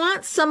you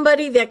want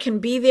somebody that can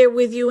be there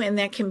with you and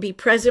that can be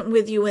present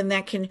with you and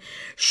that can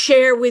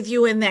share with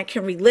you and that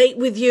can relate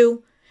with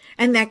you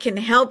and that can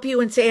help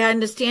you and say, I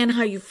understand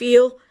how you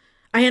feel.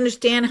 I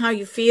understand how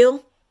you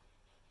feel.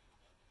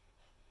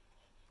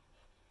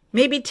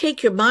 Maybe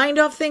take your mind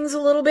off things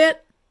a little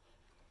bit.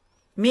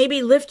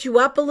 Maybe lift you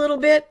up a little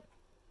bit.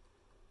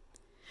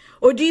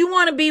 Or do you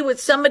want to be with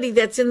somebody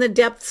that's in the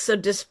depths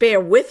of despair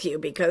with you?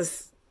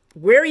 Because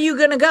where are you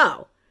going to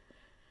go?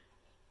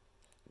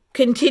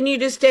 Continue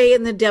to stay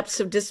in the depths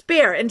of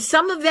despair. And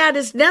some of that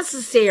is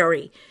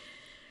necessary.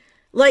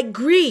 Like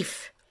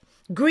grief.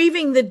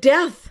 Grieving the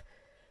death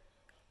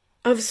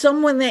of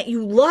someone that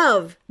you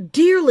love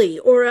dearly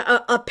or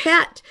a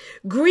pet.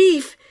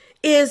 Grief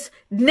is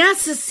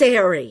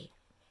necessary.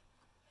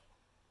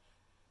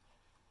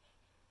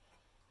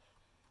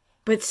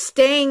 But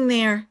staying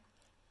there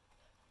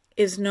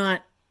is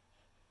not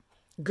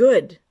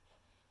good.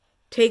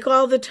 Take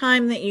all the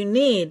time that you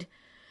need,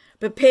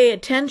 but pay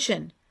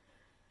attention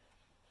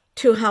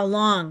to how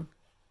long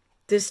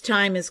this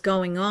time is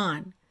going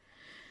on.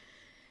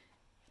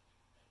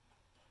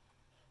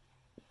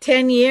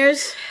 10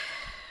 years,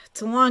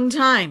 it's a long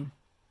time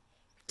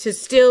to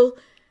still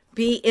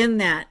be in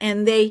that.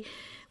 And they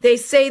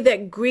say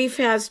that grief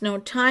has no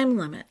time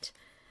limit.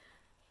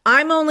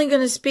 I'm only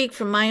going to speak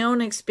from my own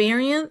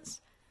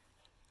experience.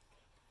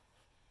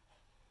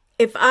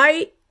 If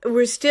I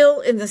were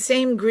still in the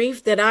same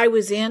grief that I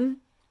was in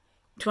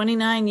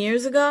 29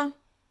 years ago,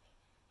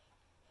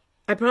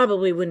 I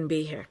probably wouldn't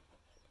be here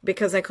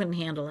because I couldn't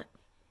handle it.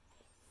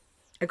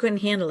 I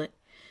couldn't handle it.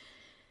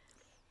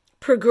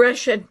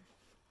 Progression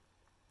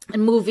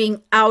and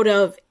moving out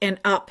of and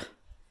up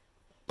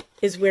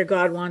is where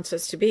God wants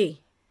us to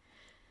be.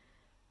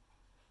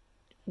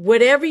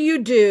 Whatever you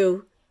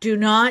do, do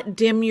not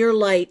dim your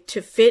light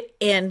to fit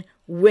in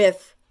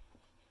with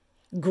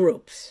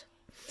groups.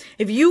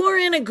 If you are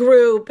in a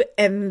group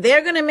and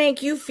they're going to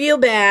make you feel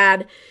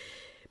bad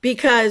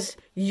because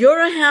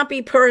you're a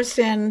happy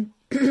person,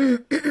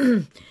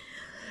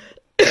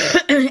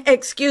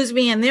 excuse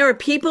me, and there are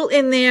people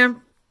in there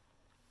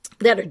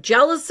that are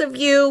jealous of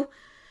you,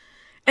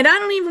 and I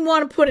don't even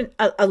want to put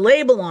a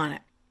label on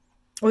it,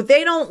 or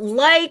they don't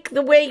like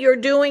the way you're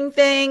doing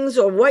things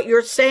or what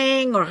you're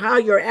saying or how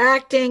you're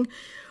acting,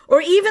 or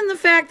even the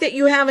fact that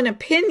you have an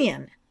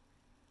opinion,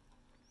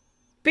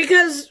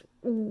 because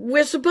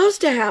we're supposed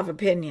to have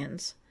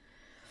opinions.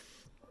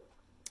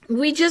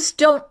 We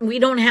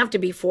don't have to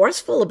be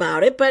forceful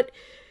about it, but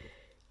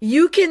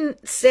you can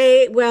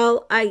say,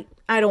 well, I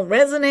don't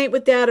resonate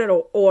with that,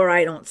 or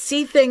I don't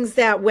see things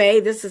that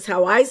way. This is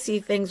how I see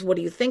things. What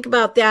do you think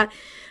about that? I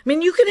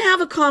mean, you can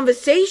have a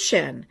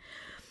conversation.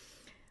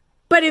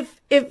 But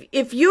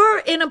if you're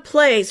in a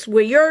place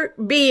where you're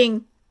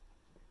being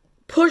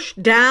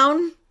pushed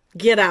down,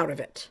 get out of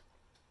it.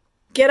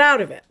 Get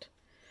out of it.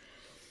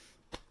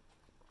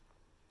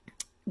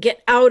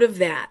 Get out of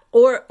that.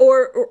 Or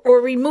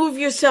remove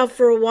yourself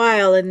for a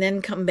while and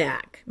then come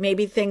back.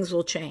 Maybe things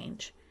will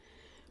change.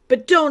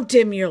 But don't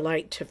dim your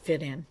light to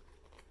fit in.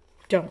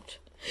 Don't.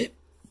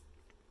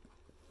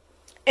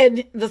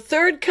 And the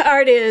third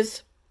card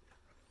is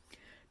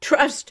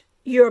trust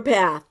your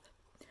path.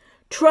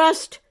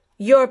 Trust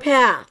your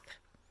path.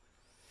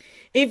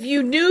 If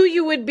you knew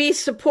you would be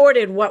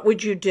supported, what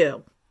would you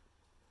do?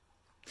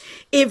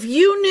 If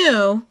you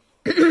knew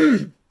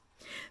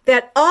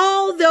that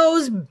all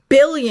those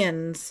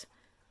billions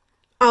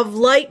of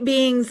light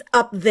beings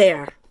up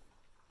there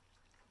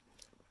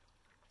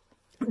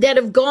that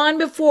have gone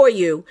before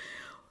you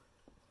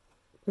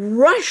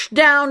rush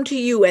down to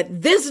you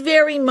at this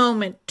very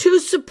moment to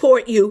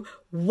support you,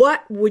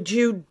 what would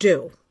you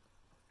do?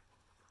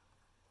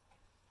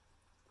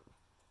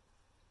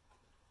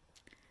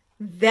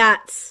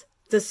 That's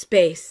the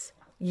space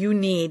you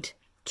need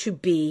to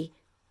be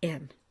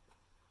in.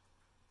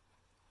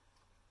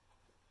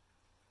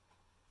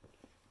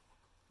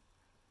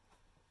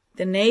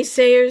 The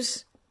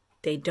naysayers,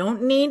 they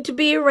don't need to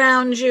be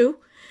around you.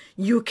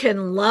 You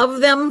can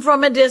love them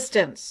from a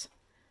distance.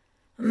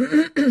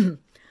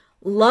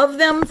 Love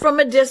them from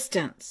a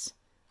distance.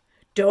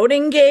 Don't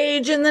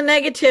engage in the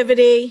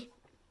negativity.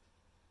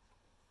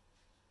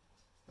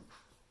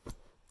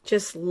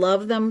 Just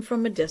love them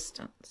from a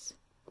distance.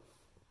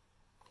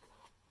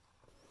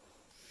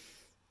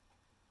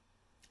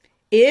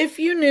 If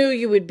you knew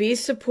you would be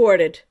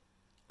supported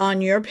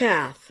on your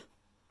path,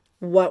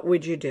 what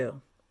would you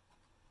do?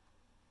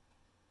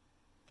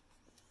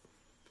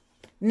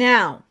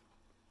 Now,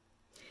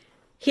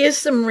 here's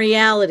some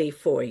reality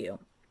for you.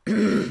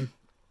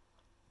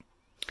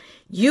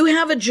 You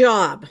have a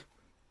job,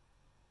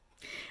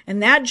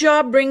 and that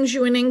job brings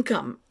you an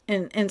income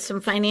and some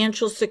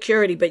financial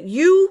security, but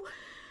you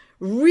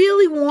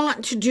really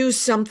want to do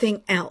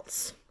something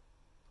else.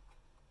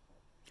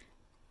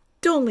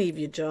 Don't leave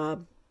your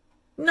job.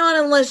 Not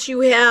unless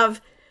you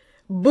have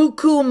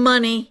buku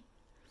money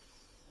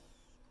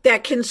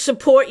that can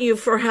support you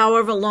for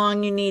however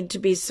long you need to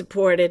be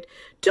supported.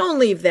 Don't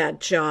leave that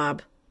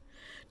job.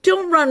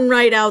 Don't run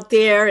right out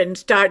there and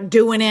start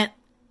doing it.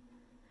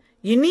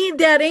 You need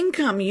that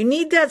income. You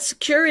need that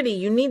security.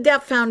 You need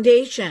that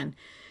foundation.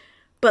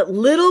 But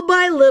little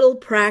by little,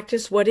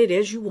 practice what it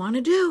is you want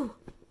to do.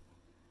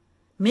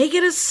 Make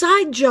it a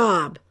side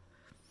job.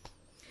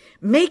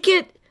 Make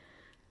it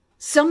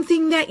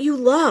something that you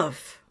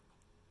love.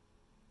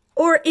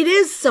 Or it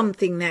is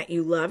something that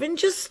you love. And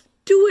just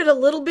do it a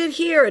little bit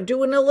here,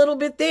 doing a little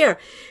bit there.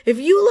 If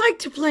you like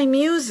to play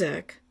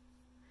music,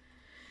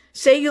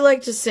 say you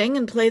like to sing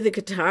and play the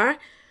guitar,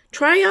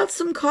 try out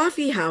some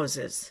coffee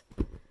houses.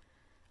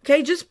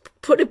 Okay, just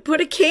put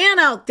a can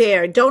out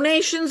there,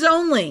 donations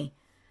only.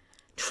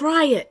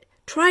 Try it.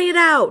 Try it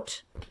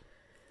out.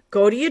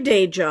 Go to your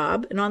day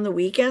job, and on the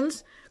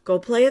weekends, go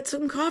play at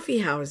some coffee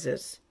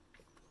houses.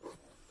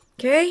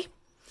 Okay?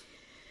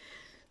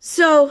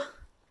 So,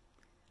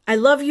 I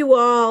love you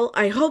all.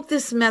 I hope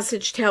this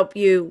message helped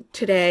you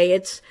today.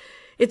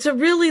 It's a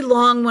really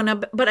long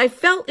one, but I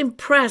felt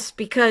impressed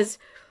because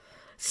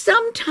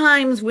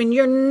sometimes when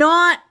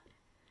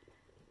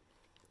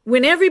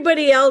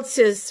everybody else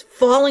is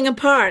falling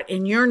apart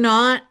and you're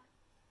not,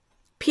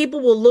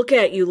 people will look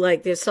at you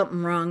like there's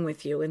something wrong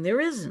with you, and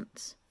there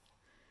isn't.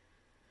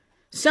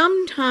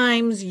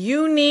 Sometimes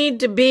you need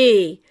to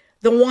be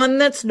the one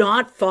that's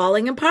not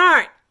falling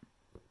apart.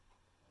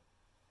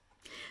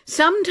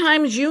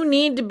 Sometimes you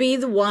need to be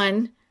the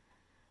one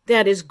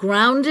that is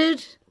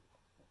grounded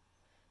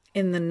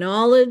in the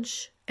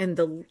knowledge and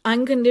the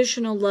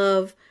unconditional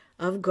love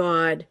of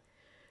God,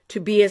 to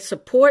be a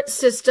support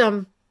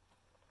system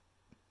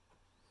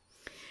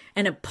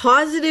and a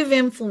positive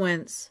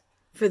influence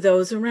for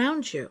those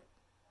around you.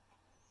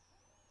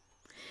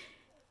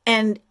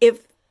 And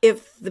if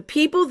the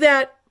people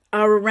that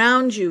are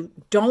around you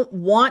don't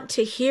want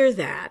to hear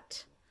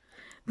that,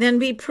 then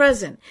be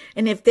present.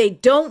 And if they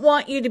don't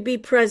want you to be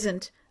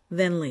present,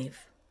 then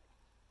leave.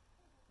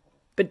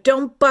 But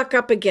don't buck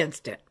up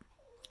against it.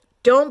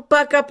 Don't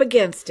buck up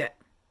against it.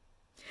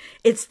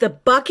 It's the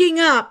bucking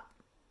up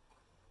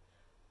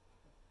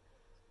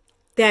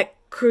that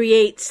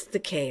creates the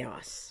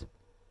chaos.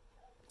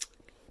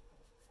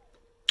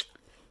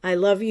 I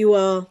love you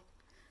all.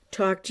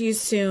 Talk to you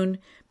soon.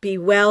 Be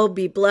well,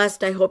 be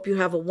blessed. I hope you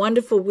have a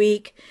wonderful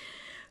week.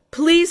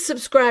 Please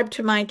subscribe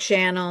to my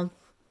channel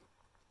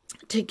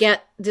to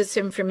get this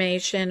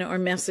information or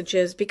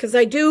messages, because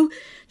I do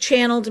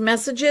channeled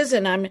messages,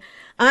 and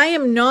I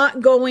am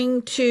not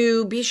going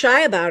to be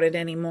shy about it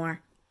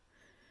anymore,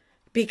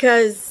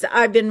 because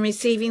I've been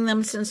receiving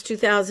them since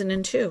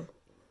 2002.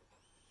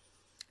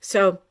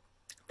 So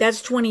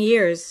that's 20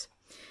 years.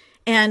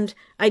 And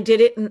I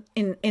did it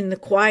in the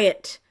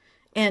quiet,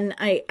 and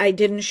I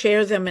didn't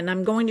share them, and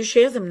I'm going to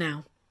share them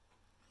now.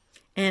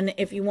 And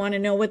if you want to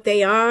know what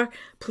they are,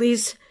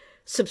 please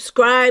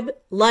subscribe,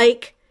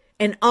 like,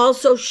 and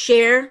also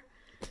share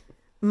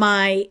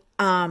my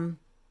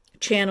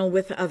channel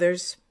with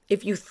others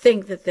if you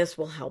think that this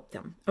will help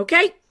them.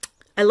 Okay?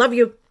 I love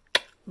you.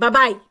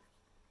 Bye-bye.